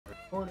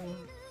Morning.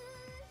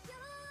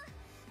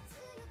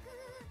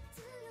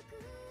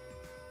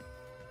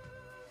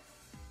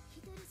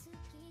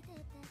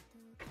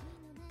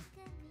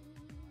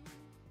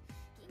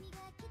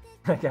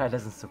 That guy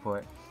doesn't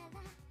support.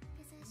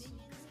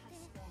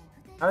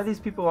 How are these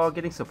people all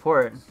getting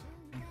support?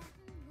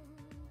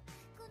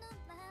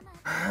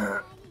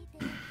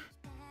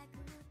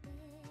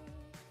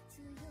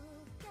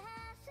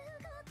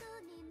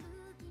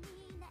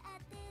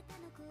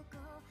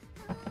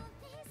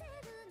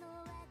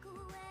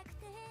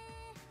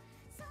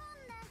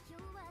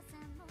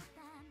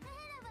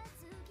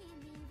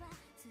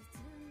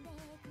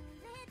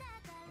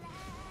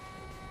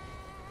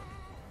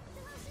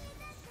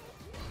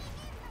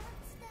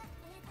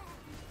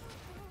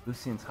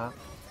 Lucian top.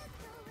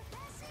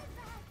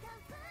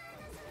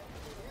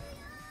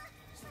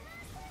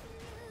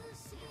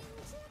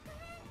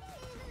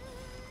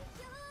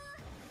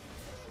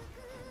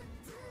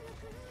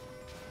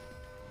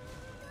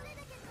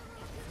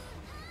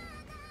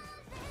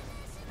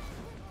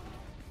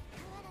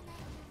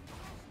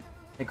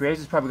 The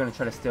Graves is probably going to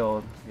try to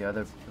steal the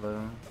other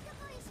blue.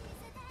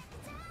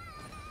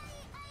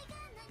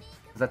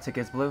 Is that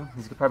Ticket's blue?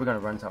 He's probably going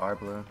to run to our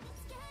blue.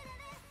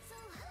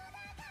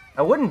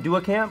 I wouldn't do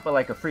a camp, but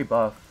like a free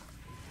buff.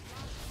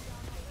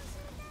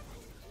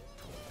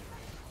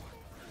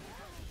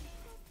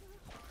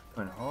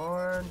 Going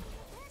hard.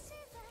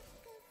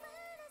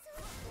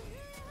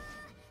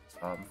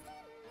 That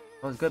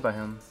was good by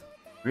him.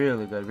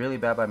 Really good. Really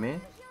bad by me.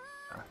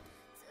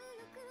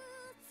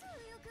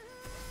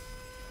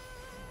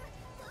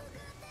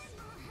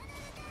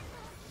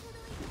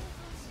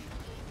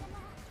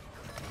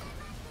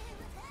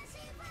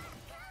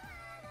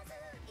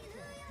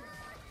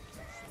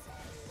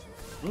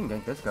 You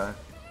can gank this guy.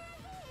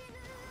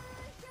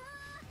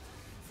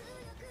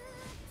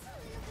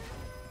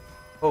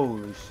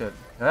 Holy shit.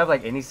 Do I have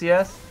like any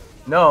CS?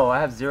 No, I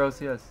have 0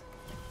 CS.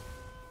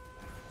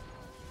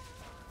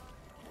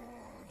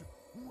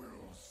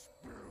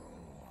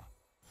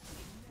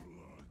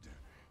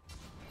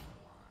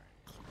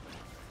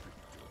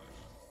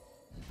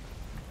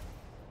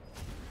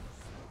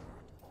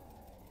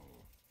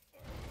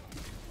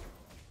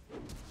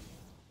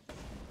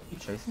 You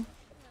chasing?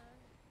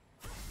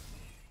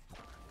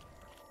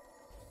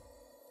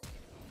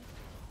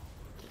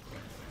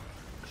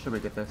 Should we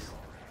get this?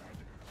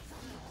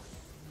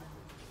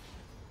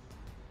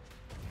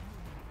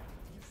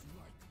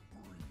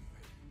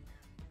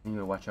 You need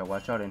to watch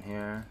out in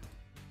here.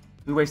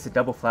 We wasted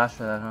double flash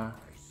for that, huh?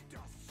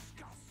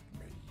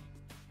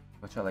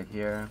 Watch out like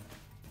here.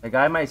 The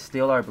guy might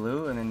steal our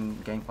blue and then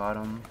gank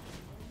bottom.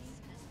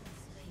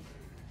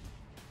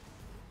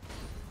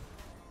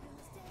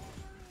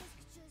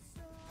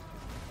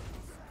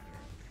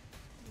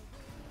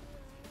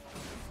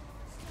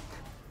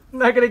 I'm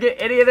not gonna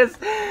get any of this.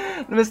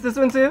 Missed this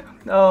one too?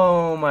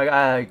 Oh my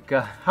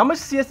god. How much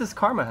CS does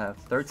Karma have?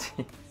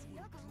 13.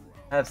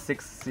 I have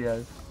 6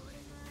 CS.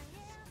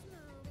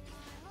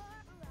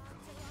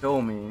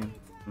 Show me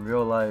in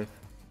real life.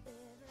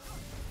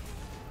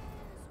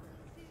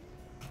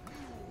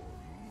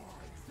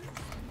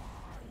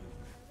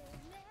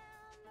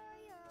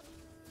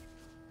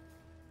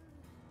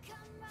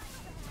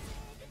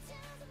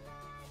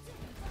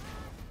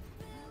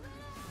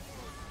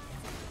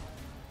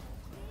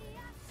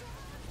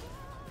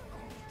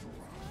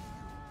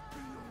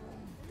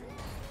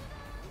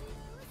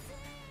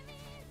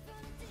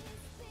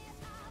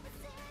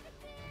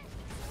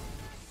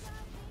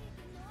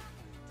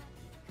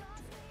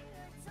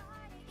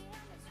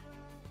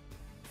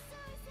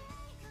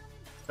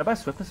 Should I buy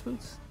swiftness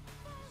boots?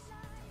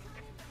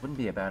 Wouldn't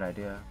be a bad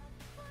idea.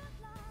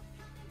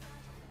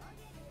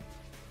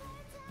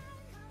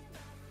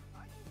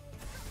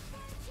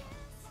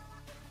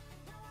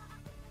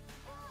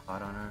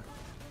 Hot on her.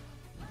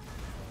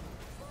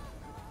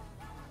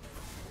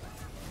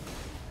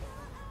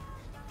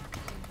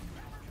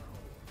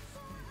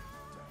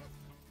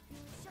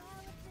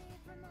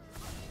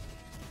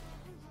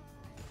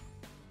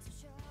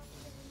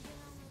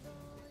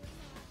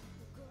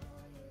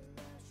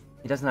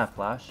 He doesn't have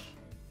flash.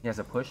 He has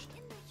a pushed.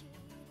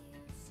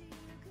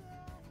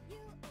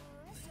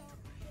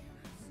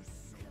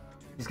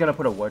 He's gonna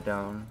put a ward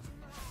down.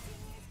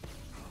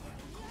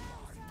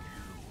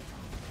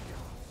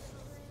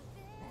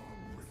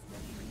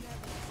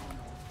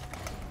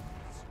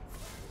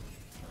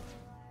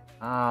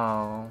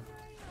 Ow.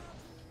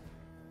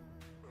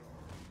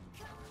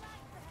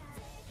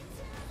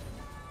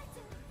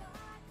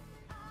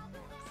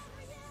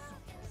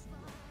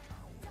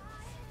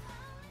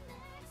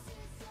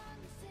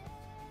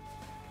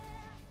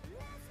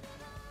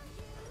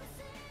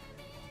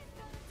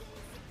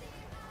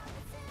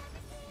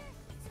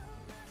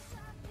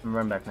 I'm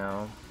running back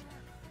now.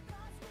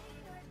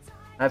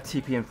 I have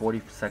TP in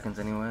 40 seconds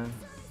anyway.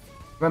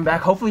 Run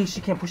back. Hopefully she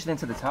can't push it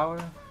into the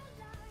tower.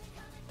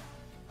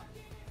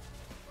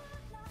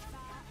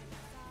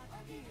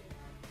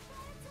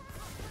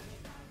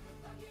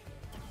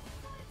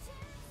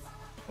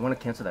 I want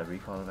to cancel that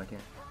recall if I can.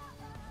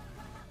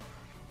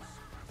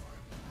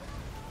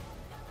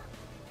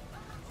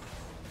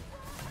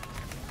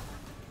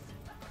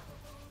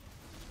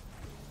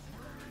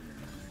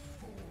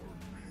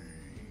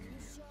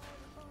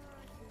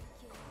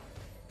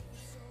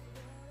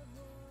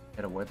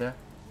 Get a word there.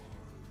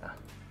 Ah.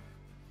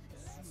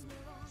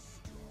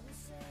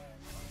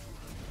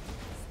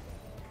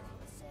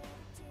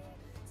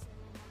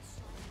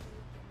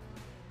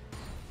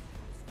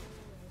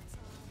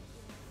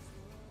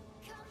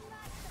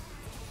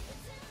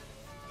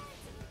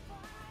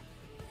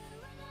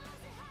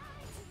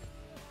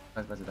 I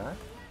was about to die.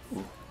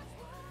 Ooh.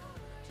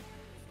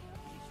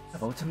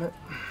 Have ultimate.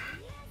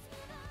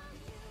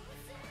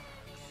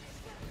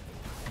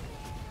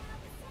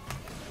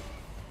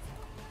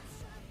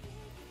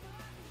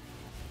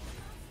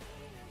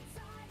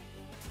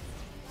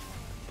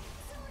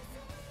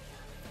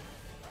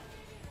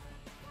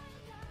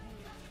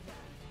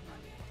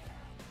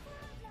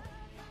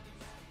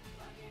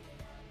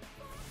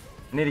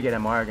 I need to get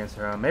MR against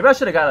her. Maybe I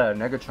should have got a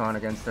Negatron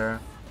against her.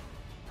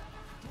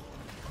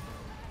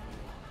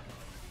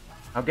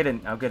 I'll get it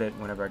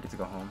whenever I get to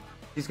go home.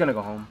 He's gonna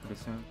go home pretty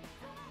soon.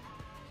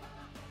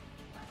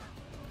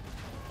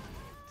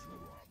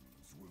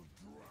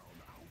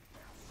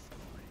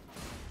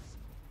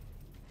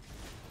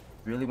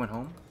 Really went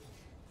home?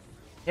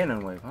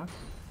 Cannon wave, huh?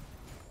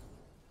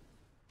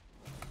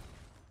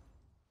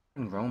 I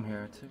can roam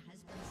here too.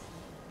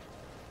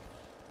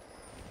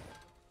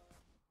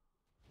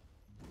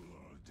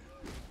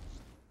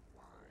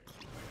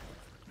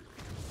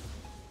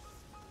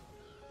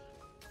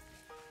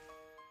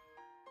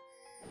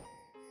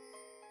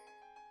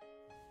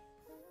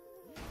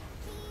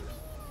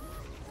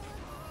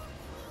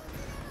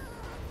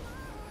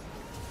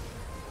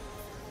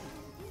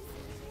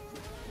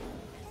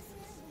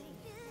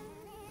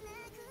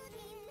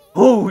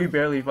 Oh, he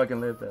barely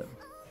fucking lived that.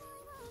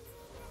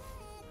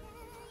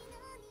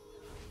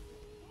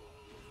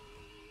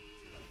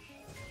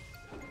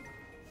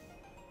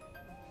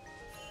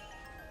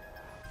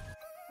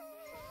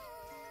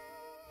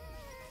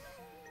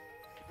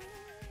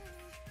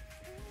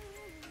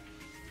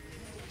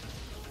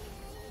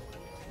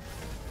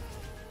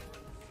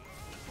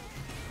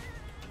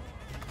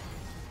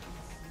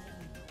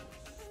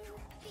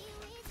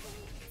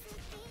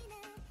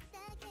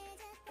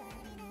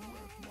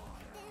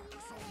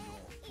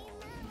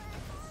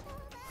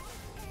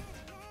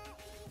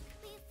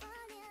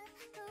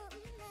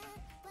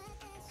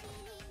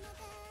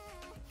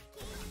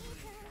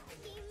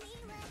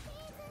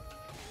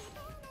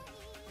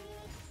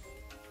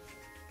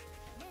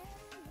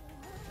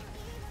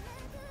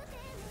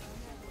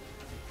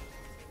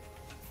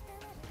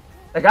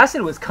 Like I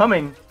said, was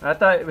coming. I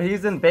thought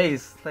he's in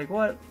base. Like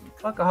what?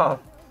 Fuck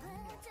off.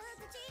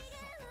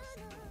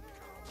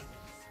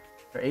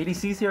 Are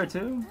ADCs here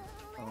too?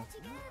 Oh.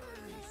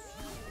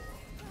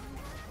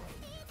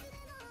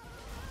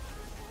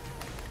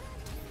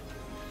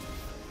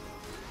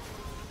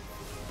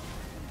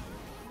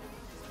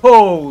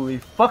 Holy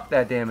fuck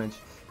that damage.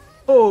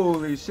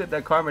 Holy shit,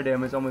 that karma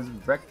damage almost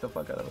wrecked the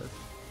fuck out of us.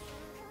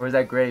 Or is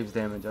that Graves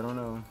damage? I don't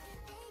know.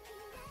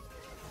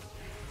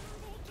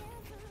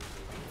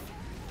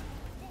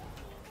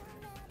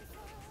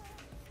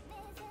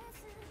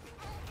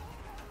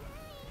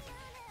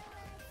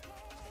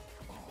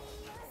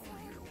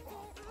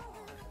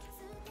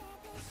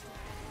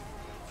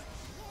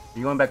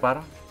 You going back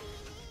bottom?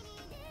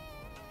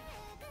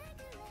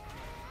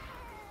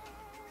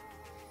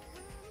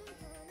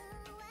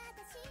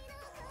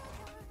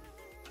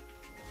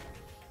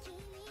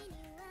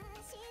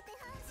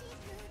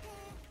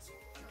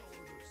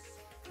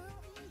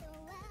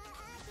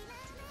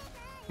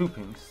 Two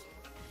pings.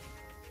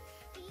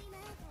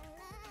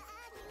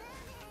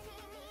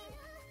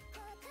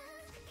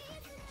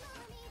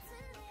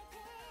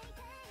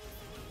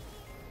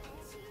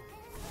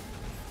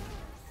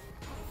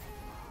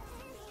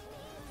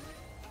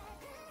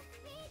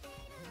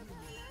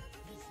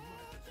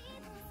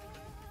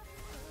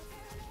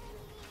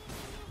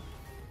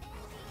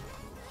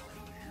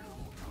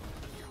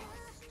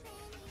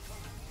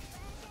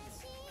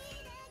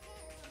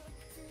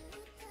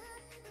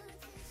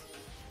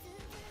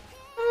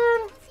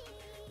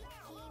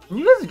 Can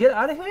you guys get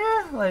out of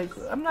here? Like,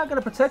 I'm not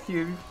gonna protect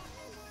you.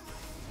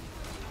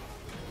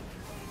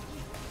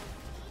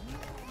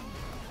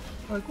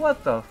 Like,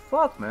 what the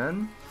fuck,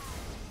 man?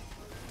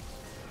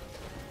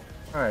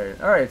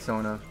 Alright,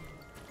 Sona.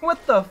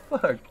 What the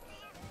fuck?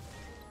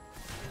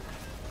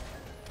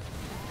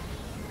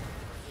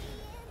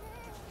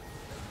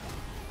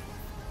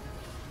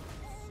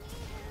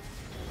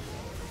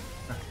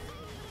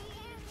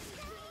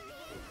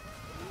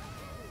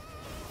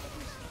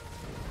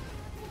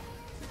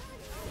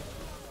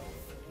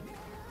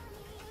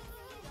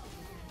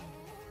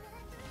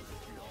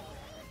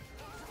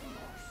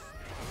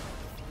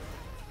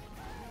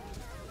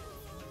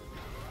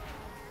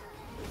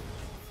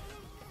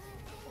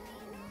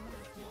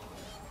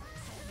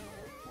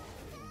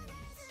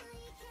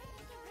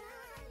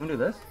 We can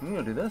do this. We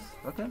can do this.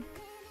 Okay.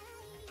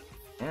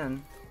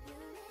 And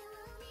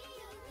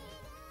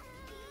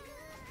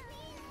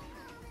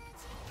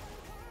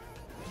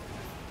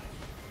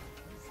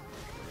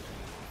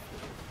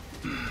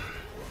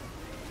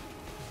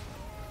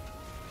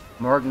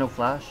Morg, no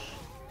flash.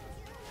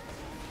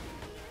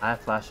 I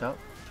have flash out.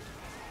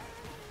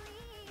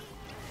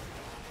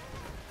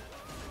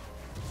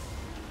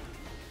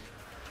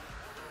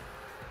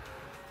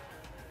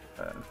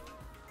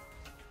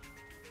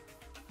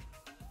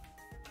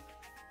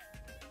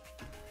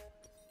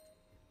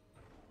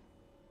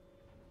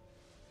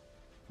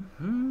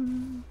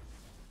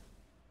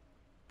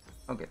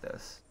 I'll get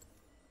this.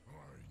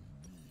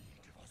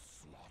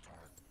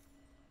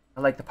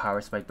 I like the power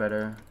spike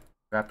better.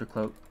 Raptor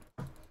cloak.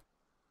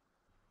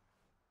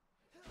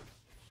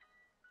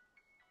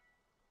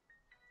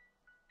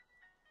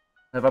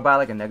 If I buy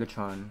like a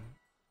Negatron,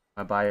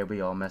 my buy will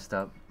be all messed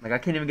up. Like I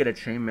can't even get a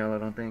chainmail, I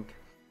don't think.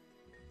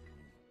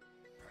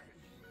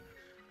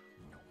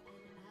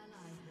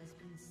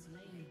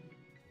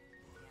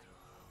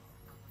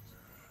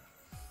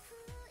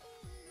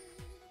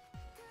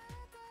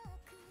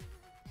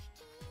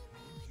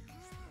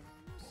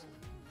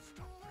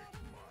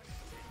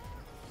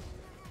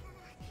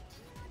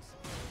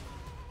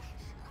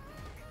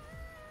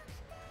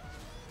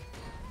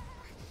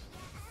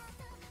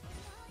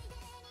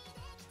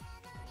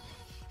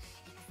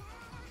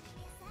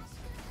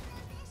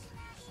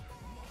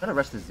 Gotta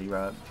rush the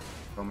Z-Rod.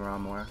 Roam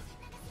around more.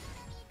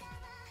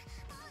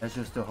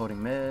 Ezreal's still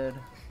holding mid.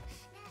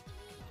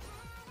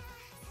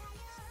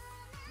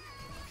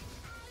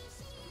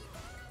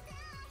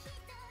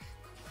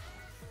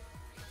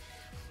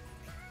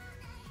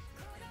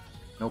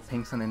 No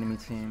pinks on the enemy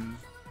team.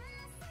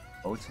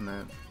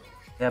 Ultimate.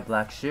 They have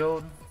black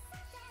shield.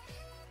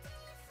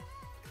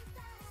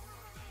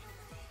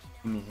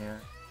 Give me here.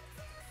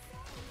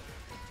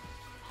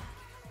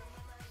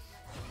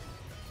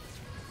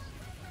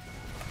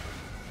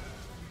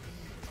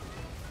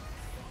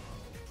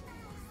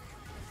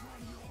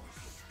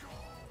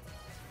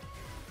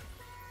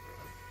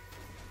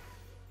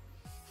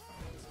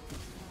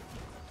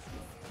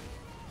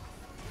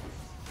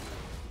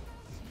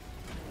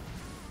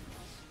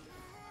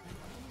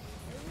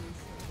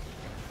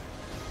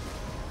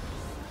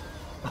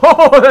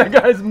 Oh, that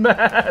guy's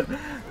mad!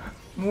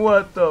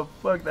 What the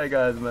fuck, that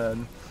guy's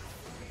mad.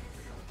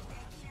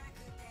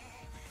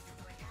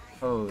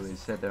 Holy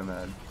shit, they're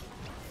mad.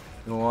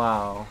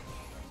 Wow.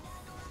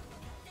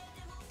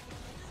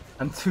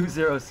 I'm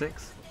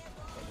 206.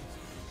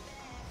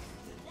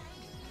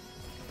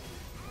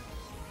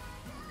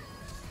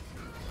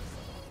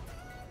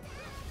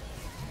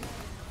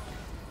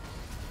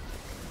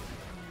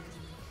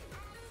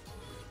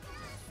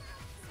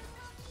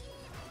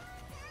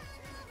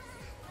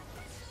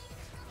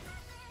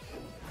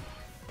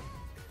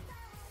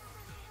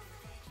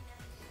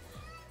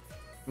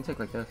 You can take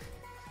like this.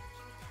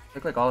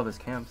 Take like all of his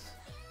camps.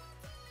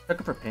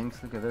 Looking for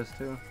pinks. Look at this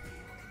too. Look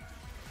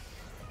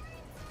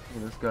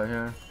at this guy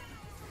here.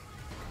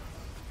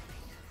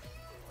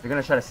 They're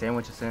gonna try to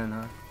sandwich us in,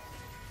 huh?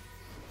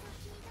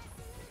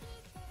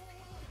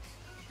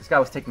 This guy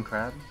was taking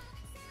crab.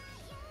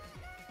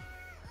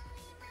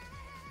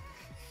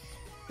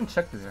 I can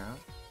check through there, huh?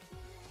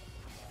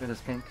 Look at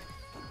this pink.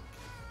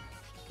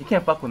 You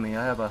can't fuck with me.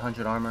 I have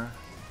 100 armor.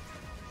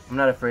 I'm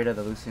not afraid of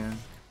the Lucian.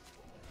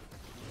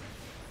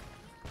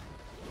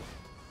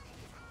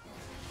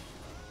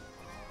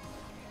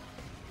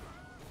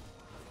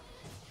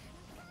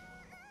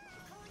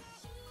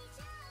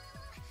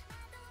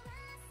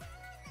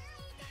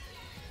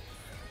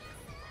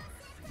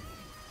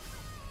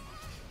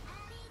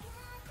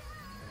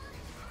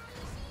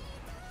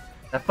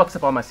 That fucks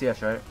up all my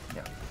CS, right?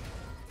 Yeah.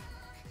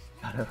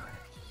 I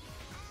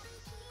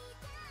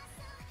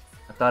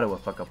thought it would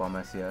fuck up all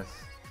my CS.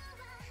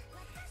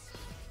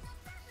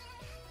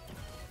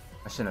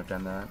 I shouldn't have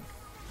done that.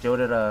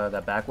 Jilted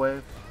that back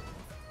wave.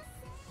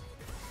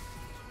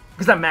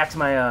 Because I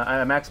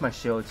maxed my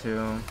shield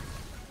too.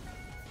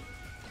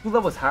 2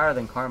 levels higher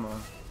than Karma.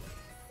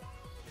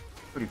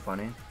 Pretty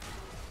funny.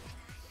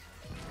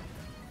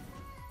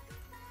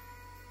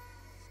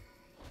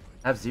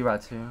 I have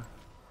Z-Rod too.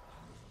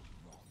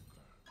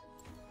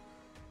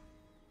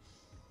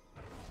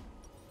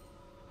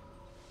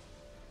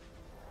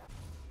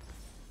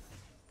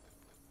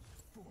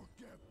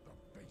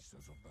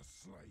 Of the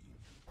slave.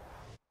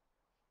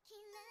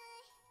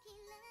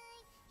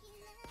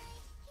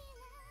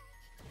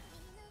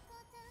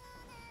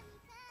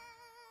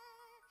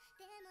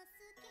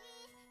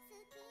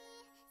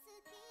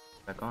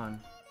 Back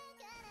on.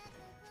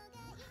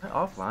 Am I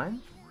offline?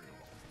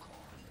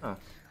 Oh.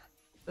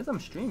 Because I'm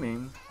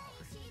streaming.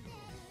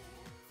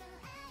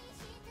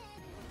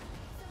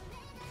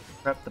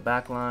 Prep the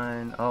back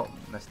line. Oh,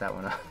 messed that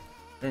one up.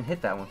 Didn't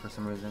hit that one for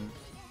some reason.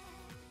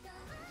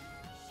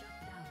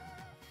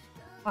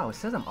 Wow, it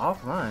says I'm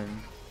offline.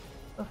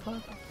 What the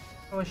fuck?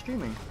 I was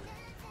streaming.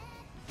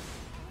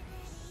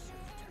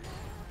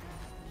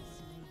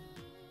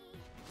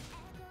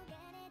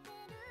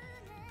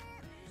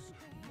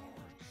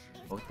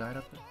 Both died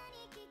up there?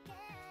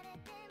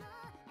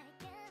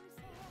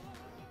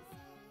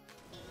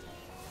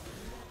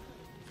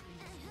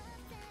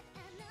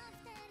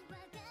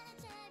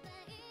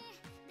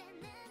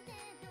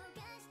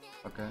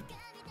 Okay.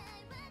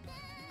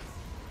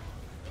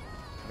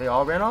 They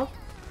all ran off?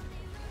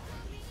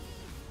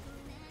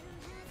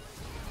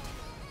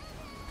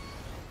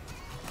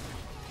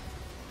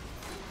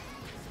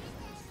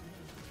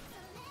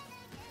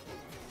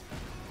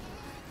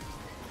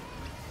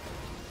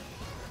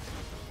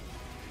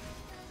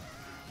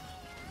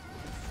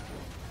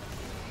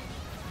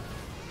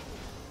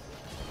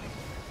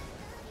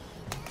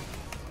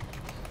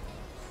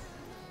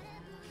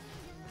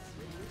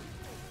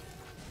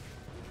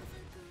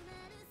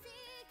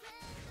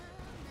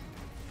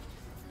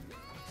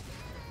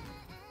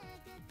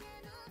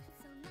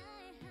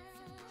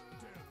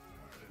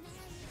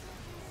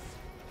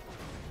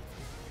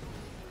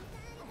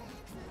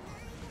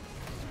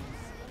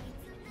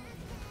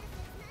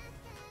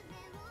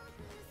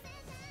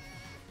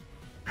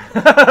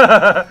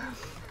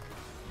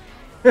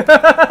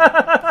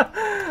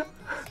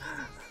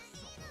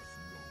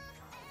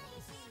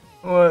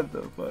 What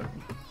the fuck?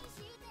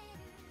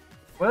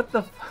 What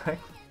the fuck?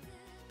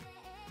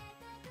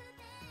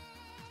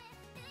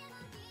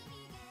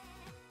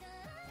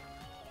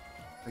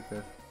 Like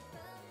this.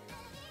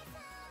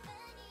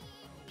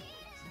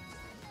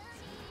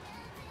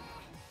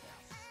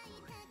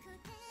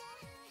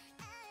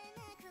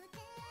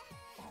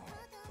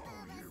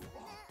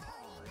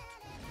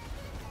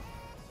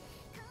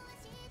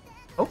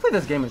 Hopefully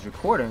this game is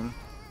recording.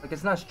 Like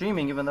it's not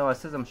streaming even though it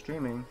says I'm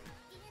streaming.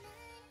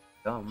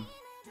 Dumb.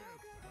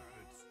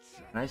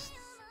 Can I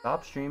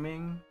stop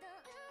streaming?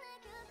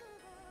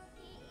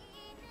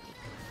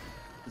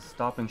 It's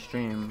stopping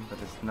stream, but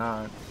it's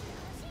not.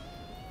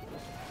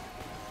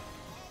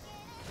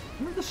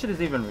 I wonder if this shit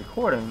is even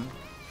recording.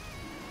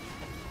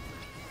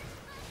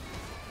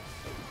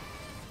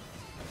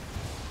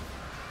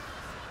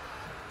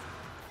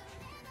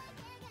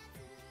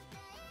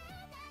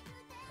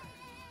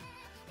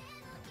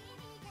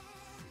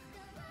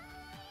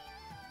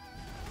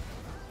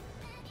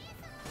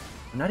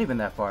 I'm not even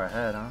that far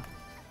ahead, huh?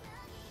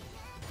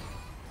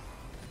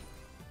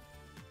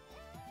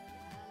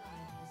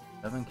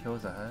 Seven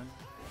kills ahead.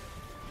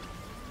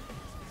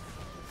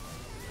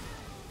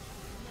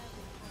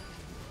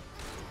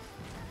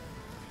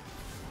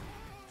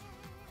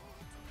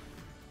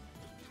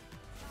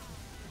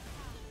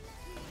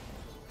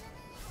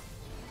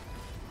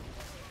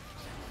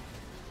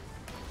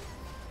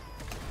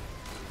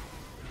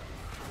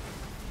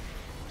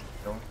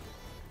 Go.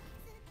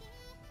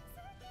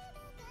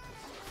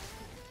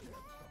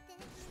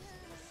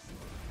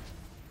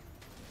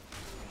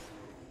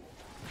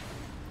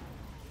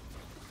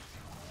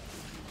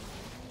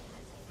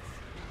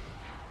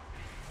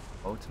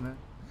 Ultimate?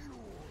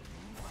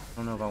 I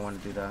don't know if I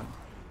want to do that.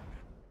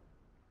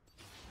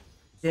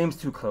 Game's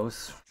too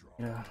close.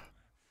 Yeah.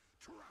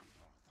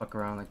 Fuck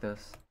around like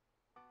this.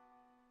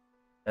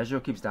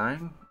 Ezreal keeps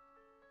dying?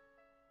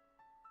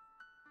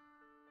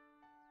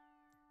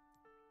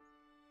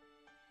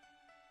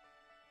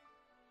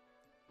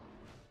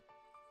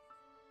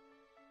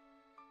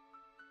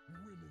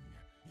 Winning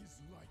is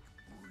like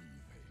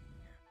breathing.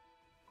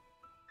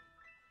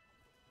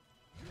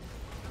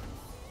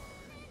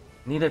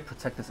 Need to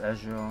protect this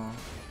Ezreal.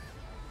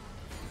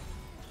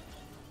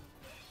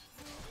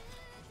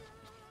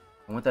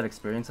 I want that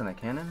experience on that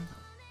cannon.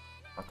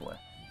 Fuck away.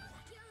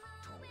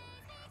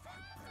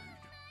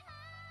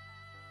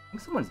 I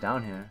think someone's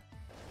down here.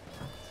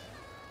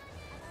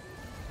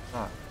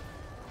 Fuck.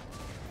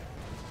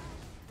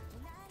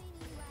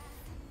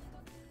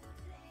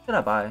 What should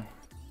I buy?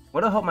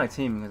 What'll help my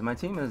team? Because my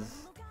team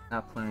is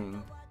not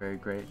playing very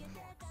great.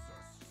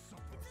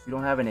 We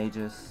don't have an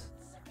Aegis.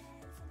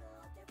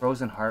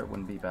 Frozen Heart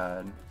wouldn't be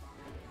bad.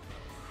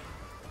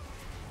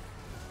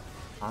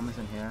 Tom is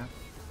in here.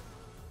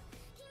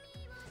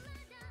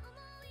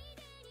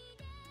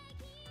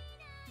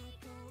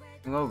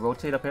 Can we go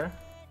rotate up here?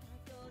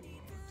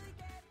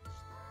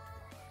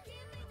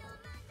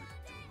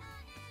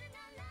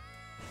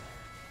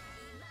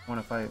 I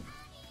wanna fight.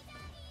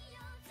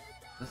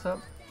 This up?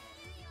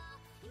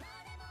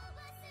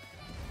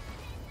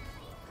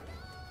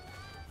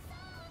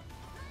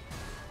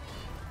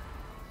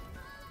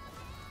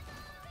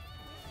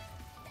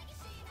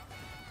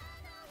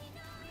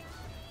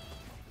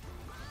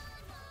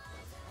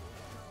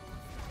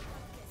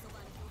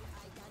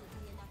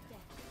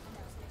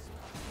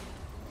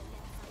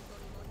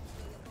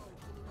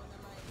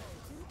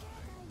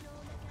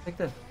 Take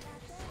this.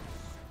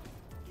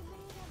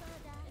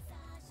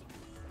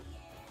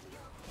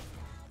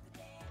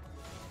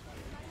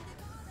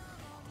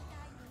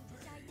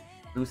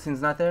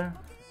 Lucian's not there?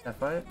 That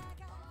fight?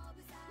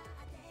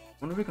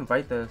 Wonder if we can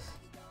fight this.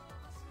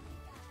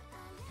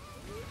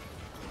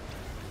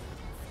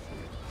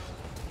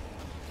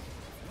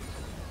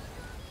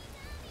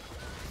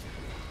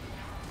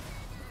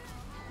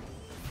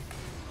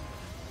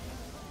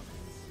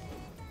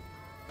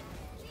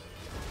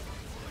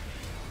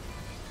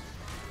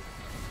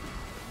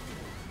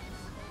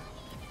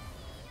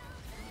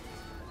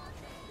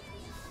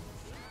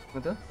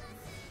 What the?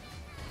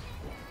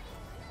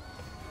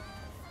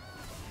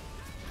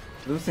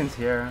 Lucian's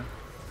here.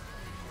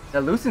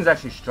 Yeah, Lucian's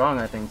actually strong,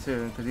 I think,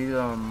 too, because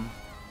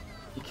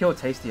he killed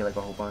Tasty like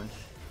a whole bunch.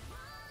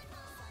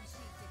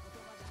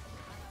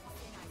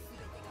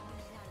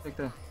 Take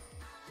the.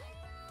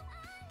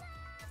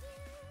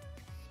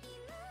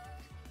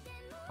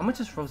 How much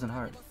is Frozen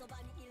Heart?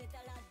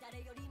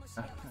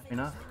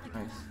 Enough?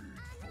 Nice.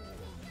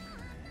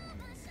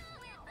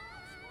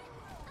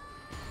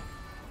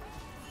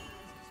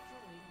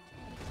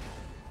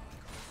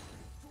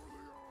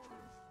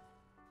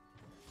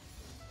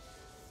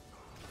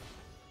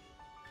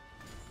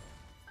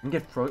 I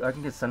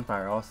can get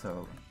Sunfire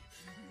also.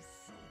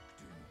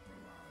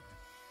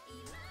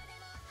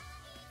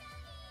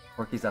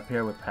 Porky's up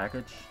here with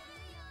package.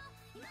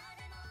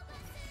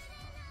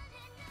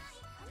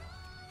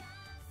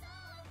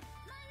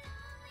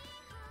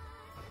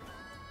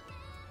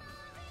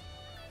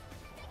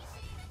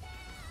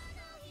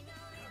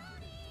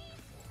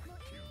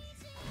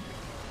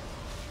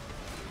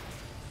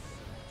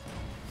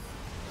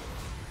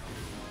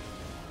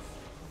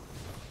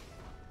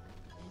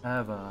 I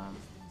have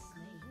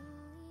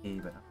E,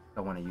 but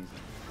I want to use it.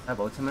 I have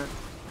ultimate.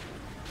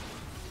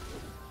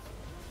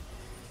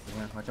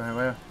 Yeah, watch out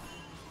here.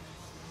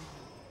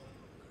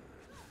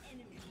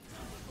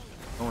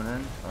 Going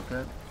in.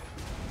 Okay.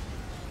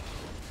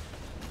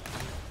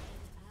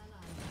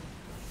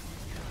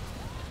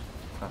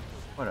 Oh,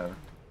 whatever.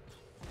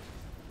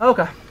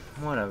 Okay,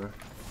 whatever.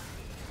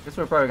 Guess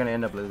we're probably gonna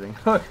end up losing.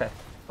 Okay,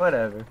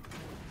 whatever.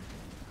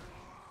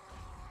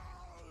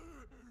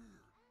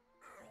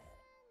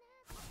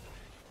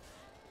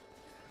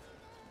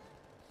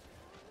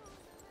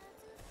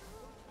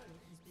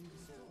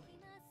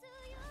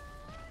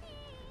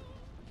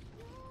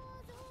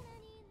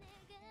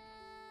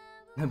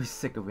 I'd be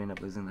sick of end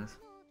up losing this.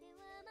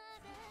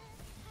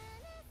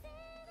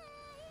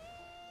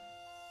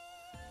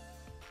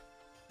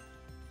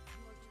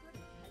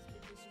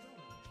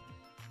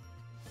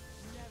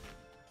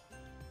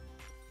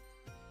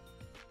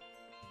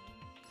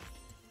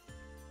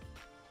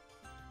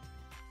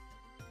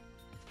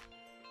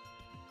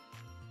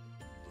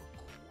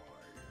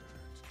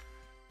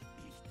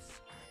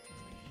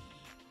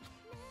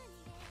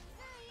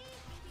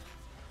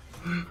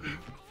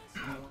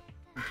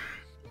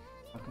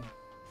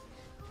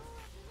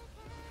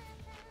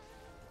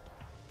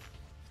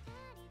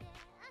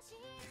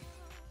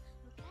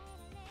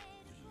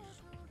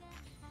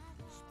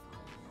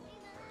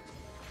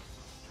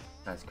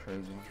 That's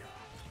crazy.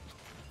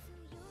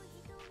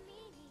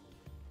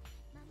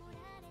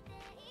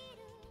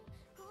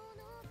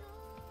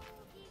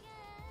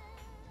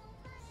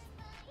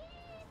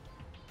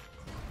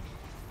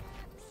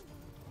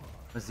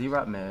 A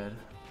Z-Rot mid.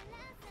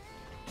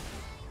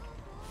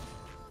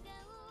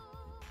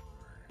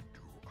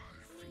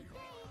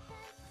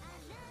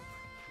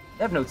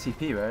 They have no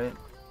TP, right?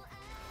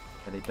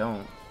 Yeah, they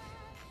don't.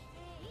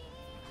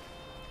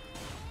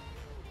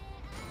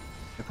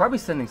 They're probably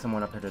sending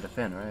someone up here to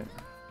defend, right?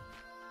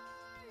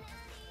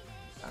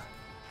 Ah.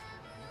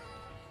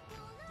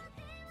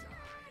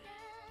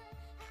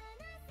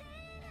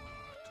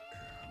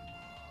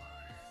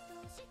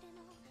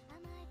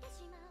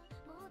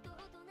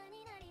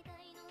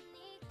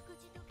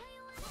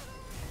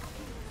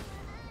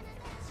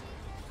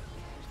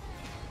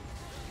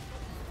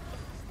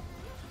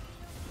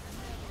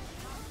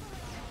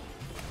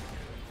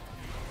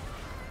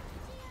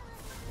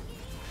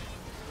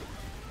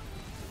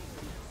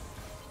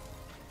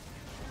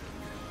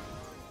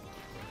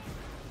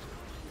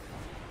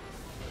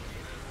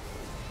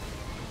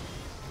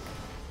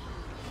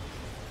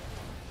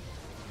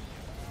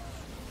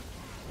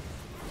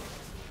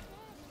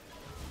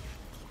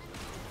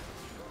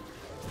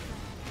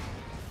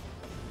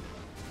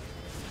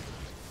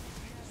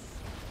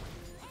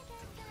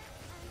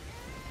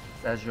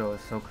 Ezreal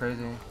is so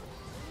crazy.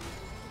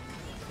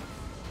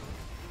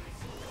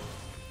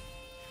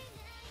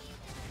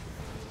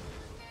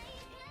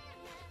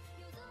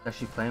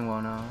 Actually playing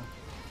well now.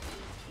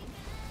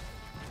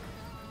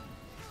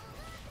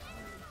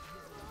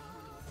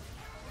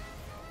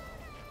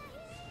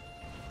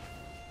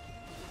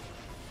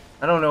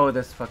 I don't know what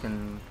this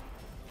fucking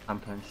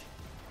punch.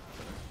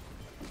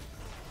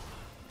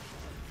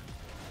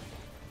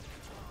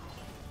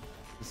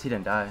 He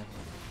didn't die.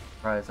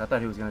 Surprise! I thought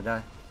he was gonna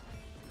die.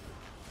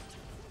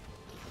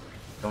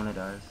 Donut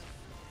dies.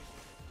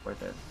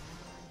 Worth it.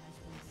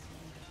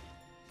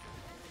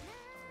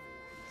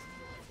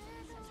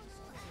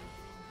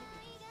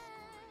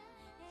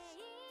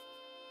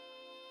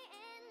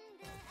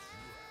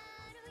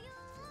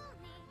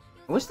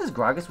 I wish this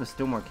Gragas was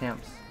still more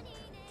camps.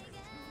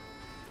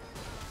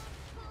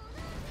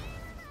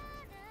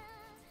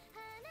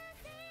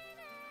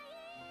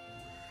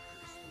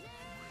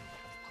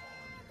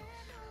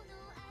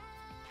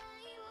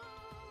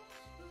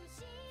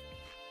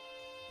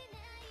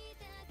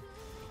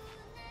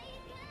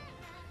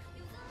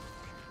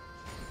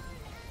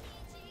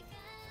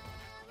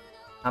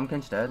 I'm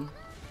Kench dead.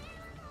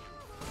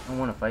 I don't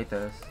want to fight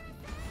this.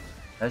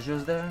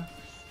 Ezreal's there.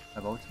 I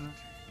have ultimate.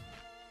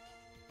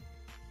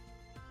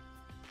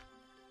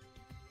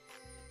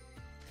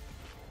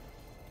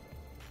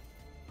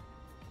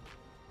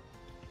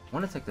 I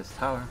want to take this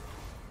tower.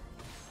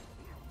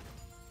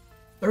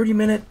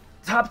 30-minute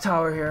top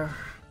tower here.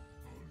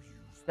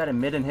 Got a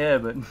mid and here,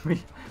 but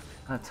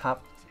a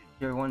top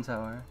tier 1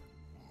 tower.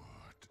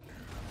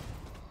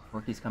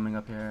 Corki's coming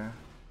up here.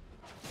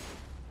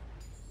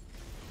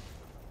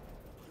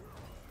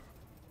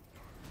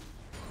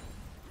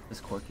 This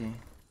Corki.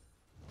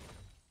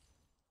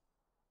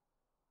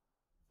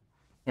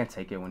 Can't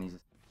take it when he's.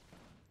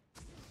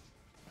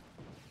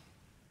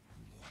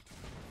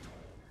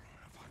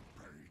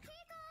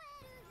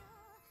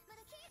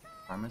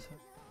 Farmers here?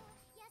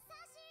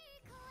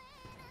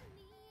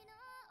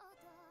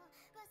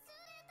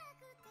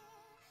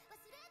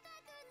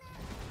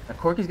 That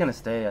Corki's gonna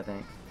stay, I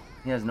think.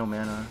 He has no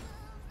mana.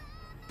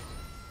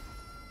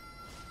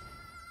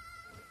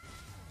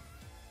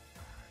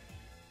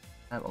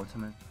 I have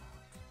ultimate.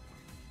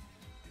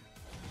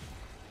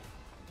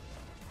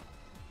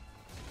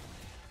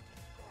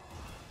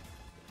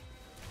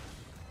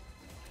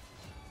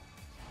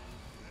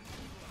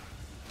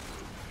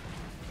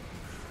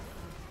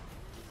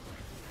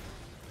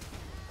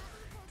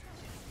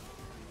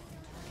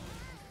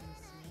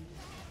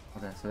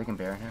 Okay, so they can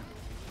Baron here.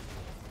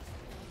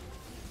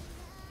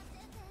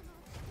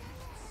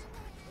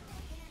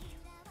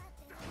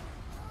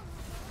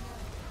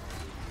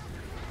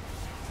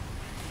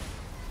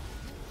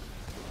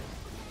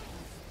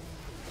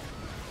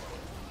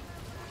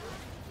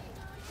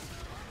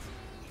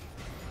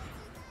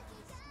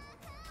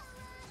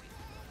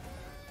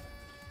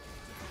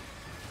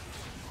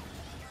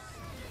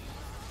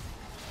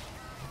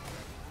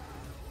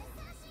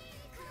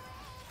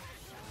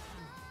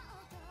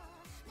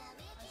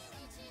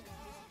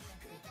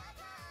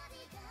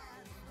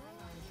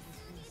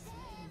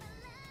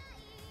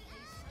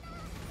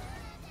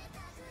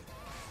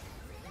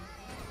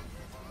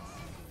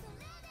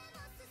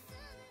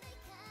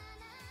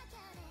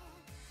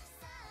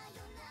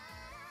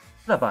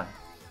 What did I buy?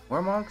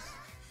 Warmogs?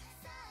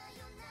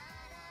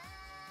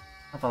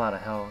 I have a lot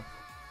of health.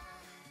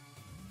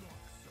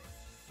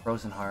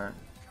 Frozen Heart.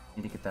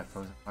 Need to get that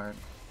Frozen Heart.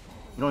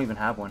 You don't even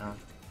have one, huh?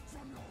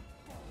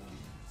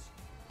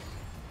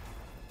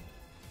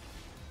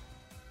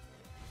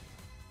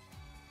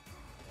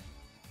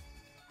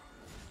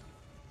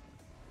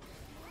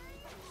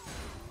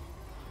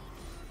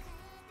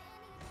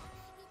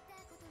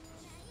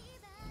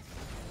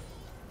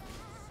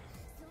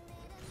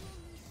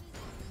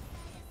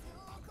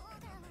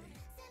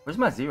 Where's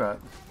my Zero?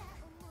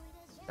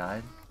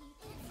 Died.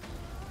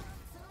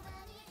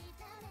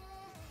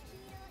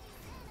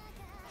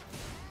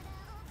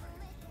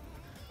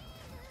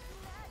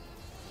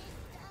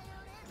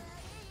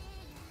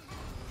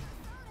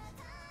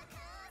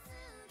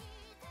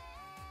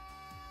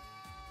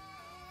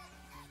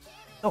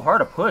 So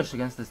hard to push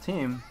against this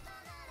team.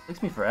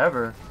 Takes me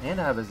forever,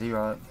 and I have a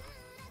Zero.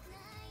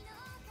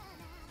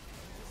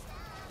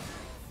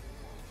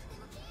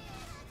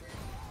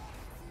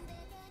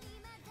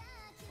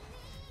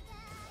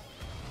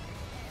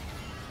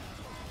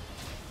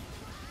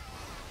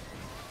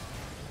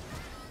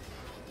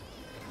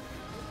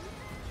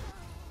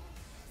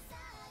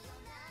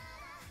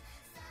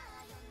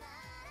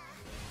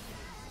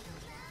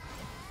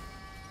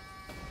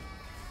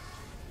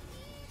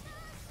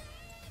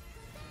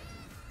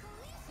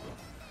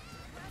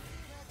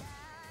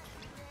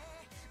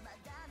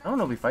 I don't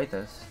know if we fight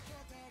this.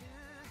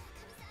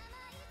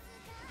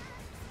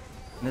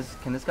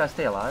 Can this guy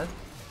stay alive?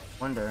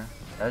 Wonder.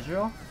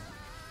 Ezreal?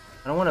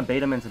 I don't want to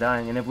bait him into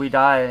dying, and if we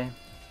die,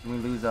 we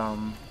lose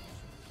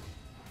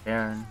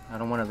Baron. I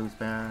don't want to lose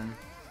Baron.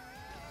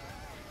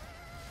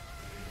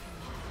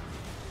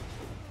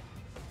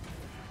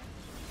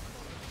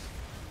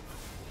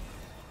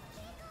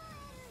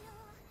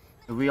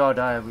 If we all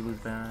die, we lose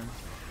Baron.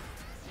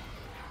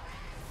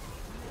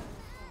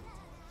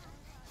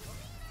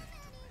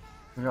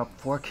 We're up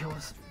 4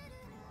 kills.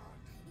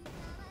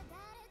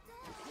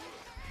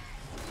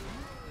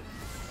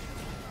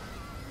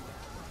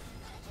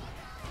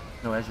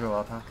 No Ezreal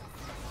up, huh?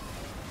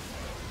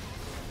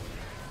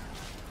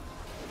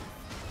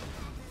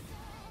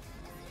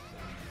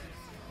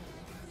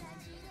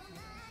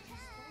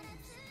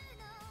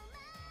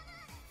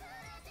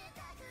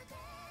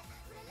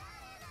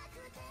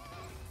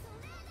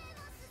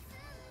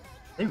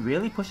 They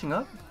really pushing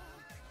up?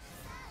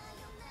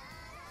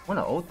 I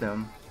wanna ult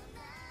them.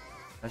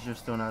 Azure's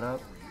still not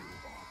up.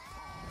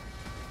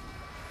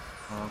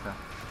 Oh, okay.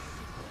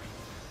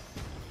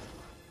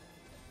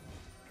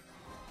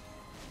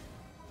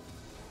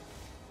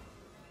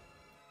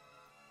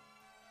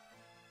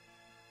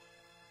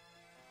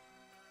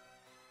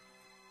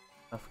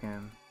 Tough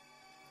game.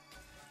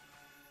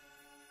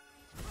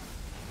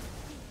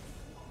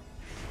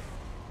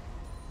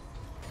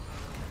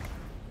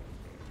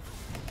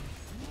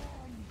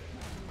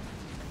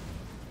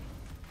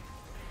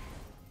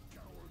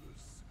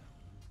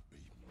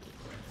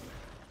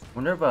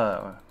 Wonder if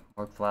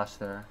Orc flash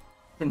there.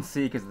 Couldn't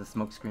see because of the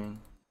smoke screen.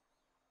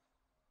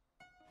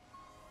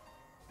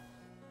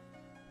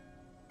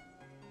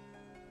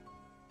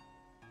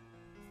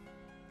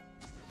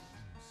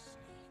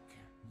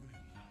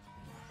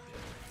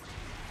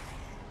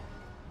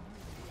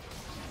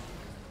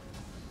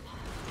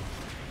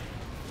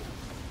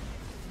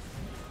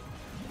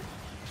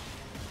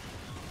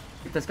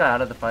 Get this guy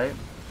out of the fight.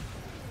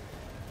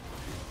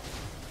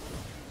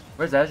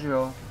 Where's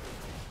Ezreal?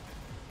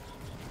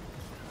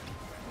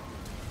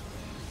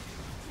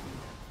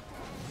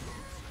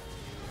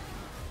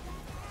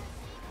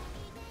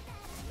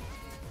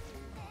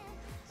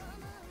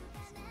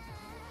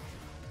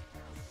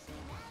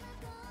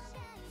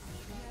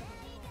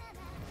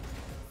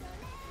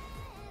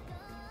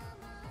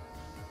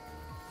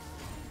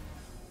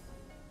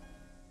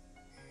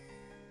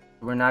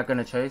 We're not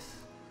gonna chase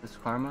this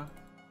Karma.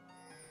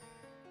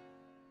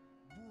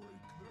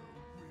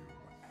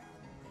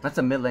 That's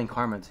a mid lane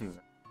Karma too.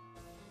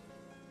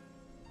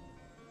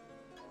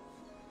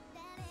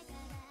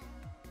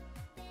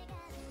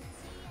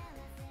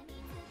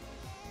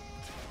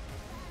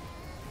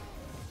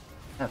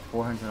 I have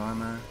 400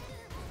 armor.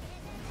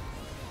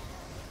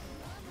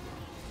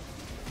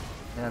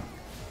 They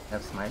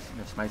have smites.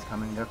 Their smites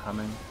coming. They're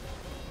coming.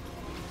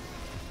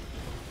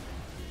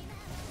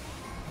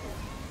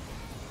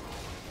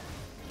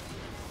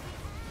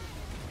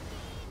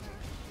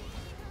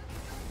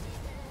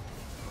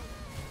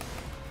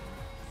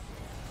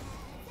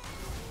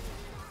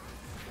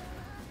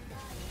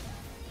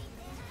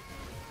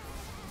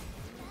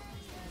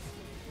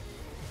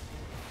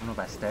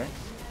 know if I stay.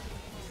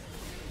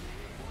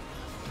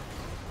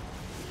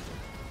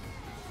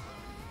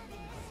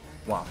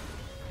 Wow.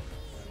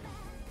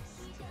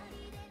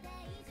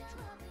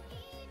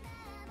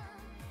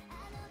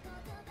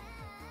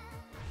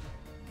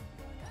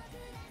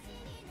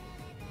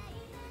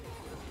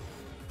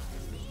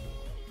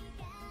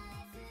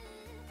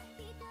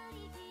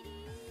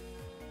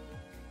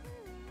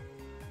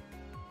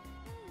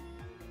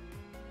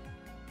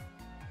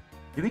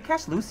 Did we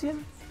catch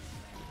Lucian?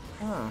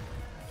 Oh,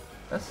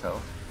 that's so.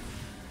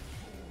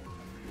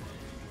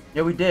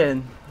 Yeah, we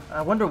did.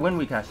 I wonder when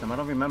we catched him. I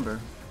don't remember.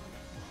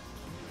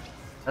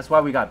 That's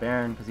why we got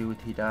Baron, because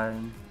he died.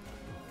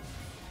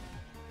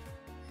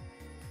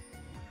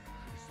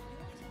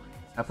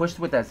 I pushed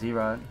with that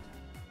Z-Rod.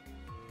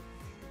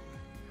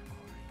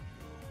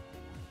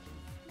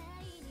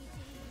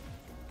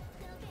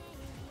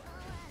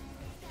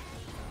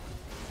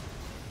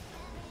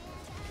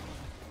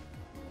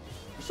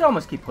 We should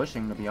almost keep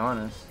pushing, to be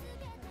honest.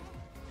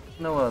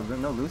 No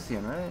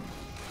Lucian, right?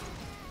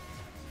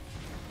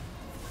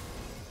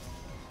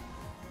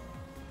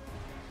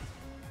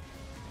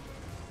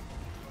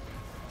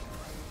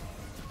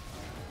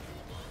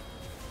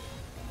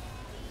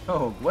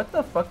 Oh, what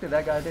the fuck did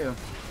that guy do?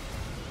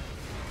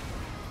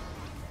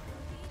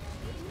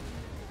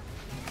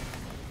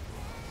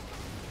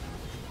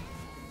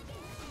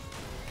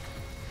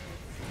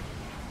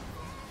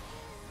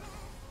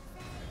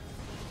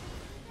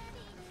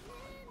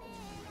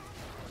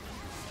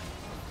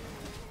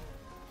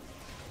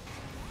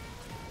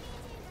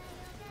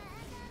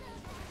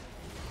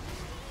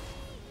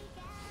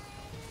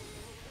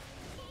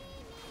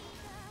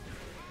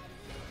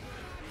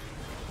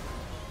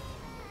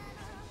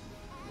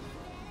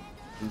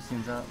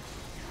 Lucian's up.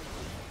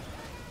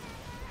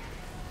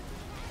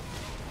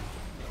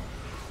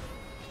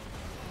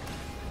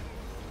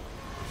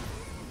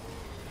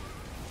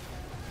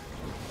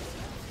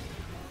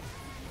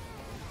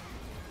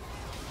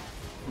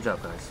 Good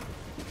job, guys.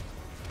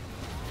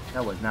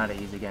 That was not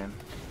an easy game.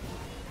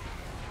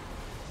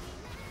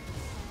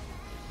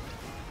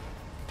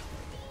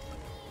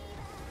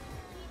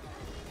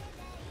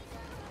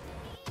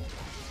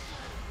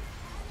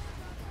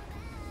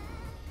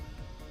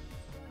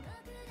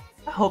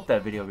 I hope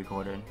that video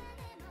recorded.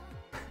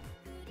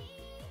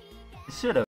 It should have.